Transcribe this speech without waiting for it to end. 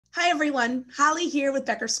Hi everyone, Hollie here with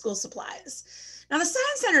Becker School Supplies. Now the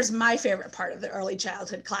Science Center is my favorite part of the early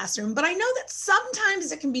childhood classroom, but I know that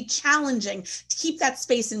sometimes it can be challenging to keep that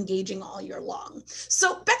space engaging all year long.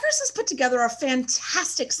 So Becker's has put together a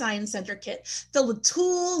fantastic Science Center kit filled with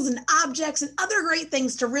tools and objects and other great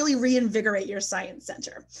things to really reinvigorate your Science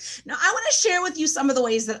Center. Now I want to share with you some of the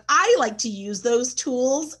ways that I like to use those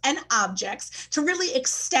tools and objects to really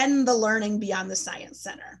extend the learning beyond the Science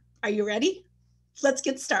Center. Are you ready? Let's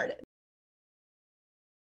get started.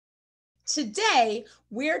 Today,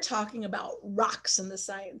 we're talking about rocks in the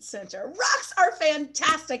Science Center. Rocks are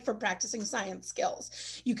fantastic for practicing science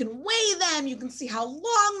skills. You can weigh them, you can see how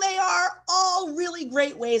long they are, all really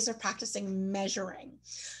great ways of practicing measuring.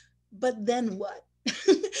 But then what?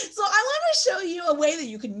 So I want to show you a way that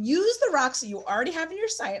you can use the rocks that you already have in your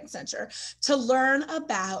Science Center to learn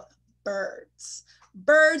about birds.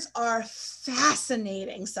 Birds are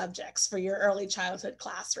fascinating subjects for your early childhood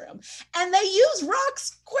classroom, and they use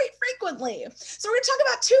rocks quite frequently. So we're going to talk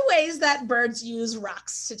about two ways that birds use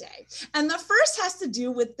rocks today. And the first has to do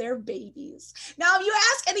with their babies. Now, if you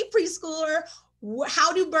ask any preschooler,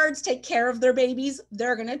 how do birds take care of their babies?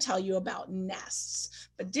 They're going to tell you about nests.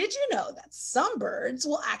 But did you know that some birds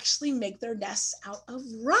will actually make their nests out of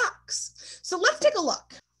rocks? So let's take a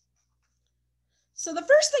look. So the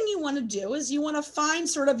first thing you want to do is you want to find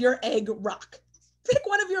sort of your egg rock. Pick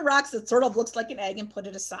one of your rocks that sort of looks like an egg and put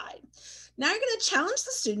it aside. Now you're going to challenge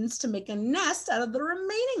the students to make a nest out of the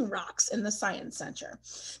remaining rocks in the Science Center.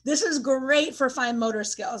 This is great for fine motor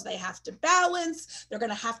skills. They have to balance. They're going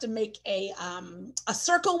to have to make a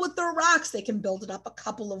circle with their rocks. They can build it up a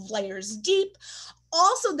couple of layers deep.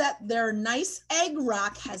 Also, that their nice egg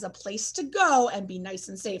rock has a place to go and be nice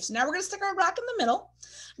and safe. So now we're going to stick our rock in the middle.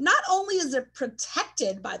 Not only is it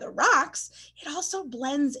protected by the rocks, it also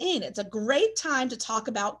blends in. It's a great time to talk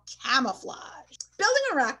about camouflage. Building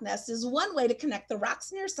a rock nest is one way to connect the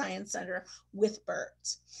rocks in your Science Center with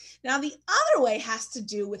birds. Now, the other way has to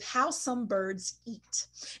do with how some birds eat.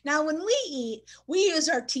 Now, when we eat, we use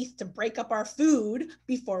our teeth to break up our food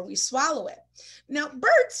before we swallow it. Now,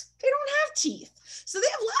 birds, they don't have teeth. So they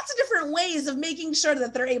have lots of different ways of making sure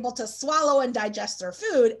that they're able to swallow and digest their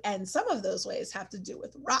food. And some of those ways have to do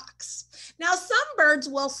with rocks. Now, some birds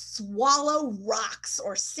will swallow rocks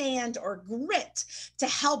or sand or grit to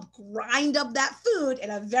help grind up that food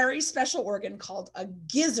in a very special organ called a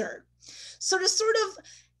gizzard. So to sort of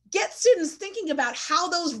get students thinking about how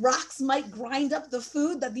those rocks might grind up the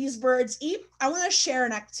food that these birds eat, I want to share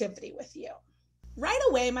an activity with you. Right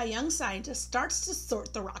away, my young scientist starts to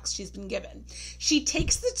sort the rocks she's been given. She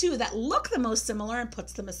takes the two that look the most similar and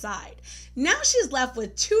puts them aside. Now she's left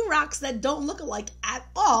with two rocks that don't look alike at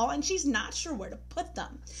all, and she's not sure where to put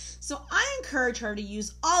them. So I encourage her to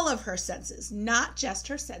use all of her senses, not just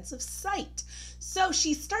her sense of sight. So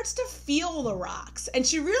she starts to feel the rocks, and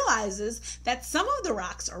she realizes that some of the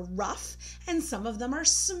rocks are rough and some of them are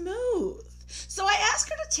smooth. So I ask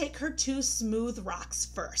her to take her two smooth rocks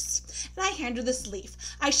first, and I hand her this leaf.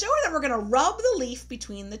 I show her that we're going to rub the leaf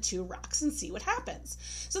between the two rocks and see what happens.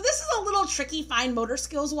 So this is a little tricky fine motor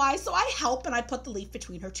skills wise, so I help and I put the leaf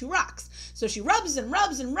between her two rocks. So she rubs and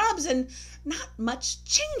rubs and rubs and not much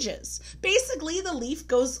changes. Basically, the leaf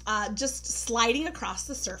goes just sliding across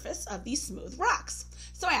the surface of these smooth rocks.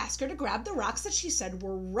 So I ask her to grab the rocks that she said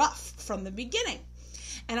were rough from the beginning.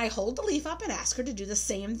 And I hold the leaf up and ask her to do the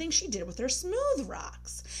same thing she did with her smooth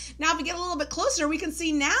rocks. Now, if we get a little bit closer, we can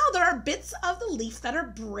see now there are bits of the leaf that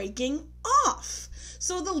are breaking off.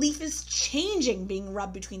 So the leaf is changing, being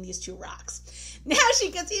rubbed between these two rocks. Now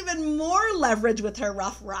she gets even more leverage with her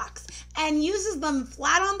rough rocks and uses them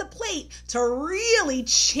flat on the plate to really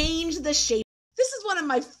change the shape. This is one of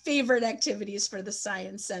my favorite activities for the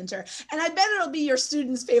Science Center, and I bet it'll be your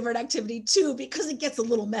students' favorite activity too, because it gets a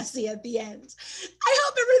little messy at the end. I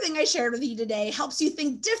hope everything I shared with you today helps you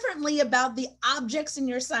think differently about the objects in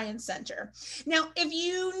your Science Center. Now, if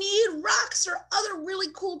you need rocks or other really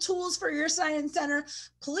cool tools for your Science Center,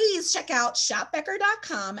 please check out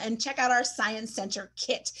shopbecker.com and check out our Science Center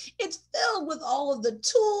kit. It's filled with all of the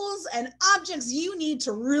tools and objects you need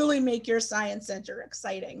to really make your Science Center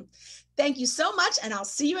exciting. Thank you so much, and I'll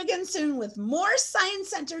see you again soon with more Science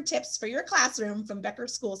Center tips for your classroom from Becker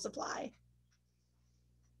School Supply.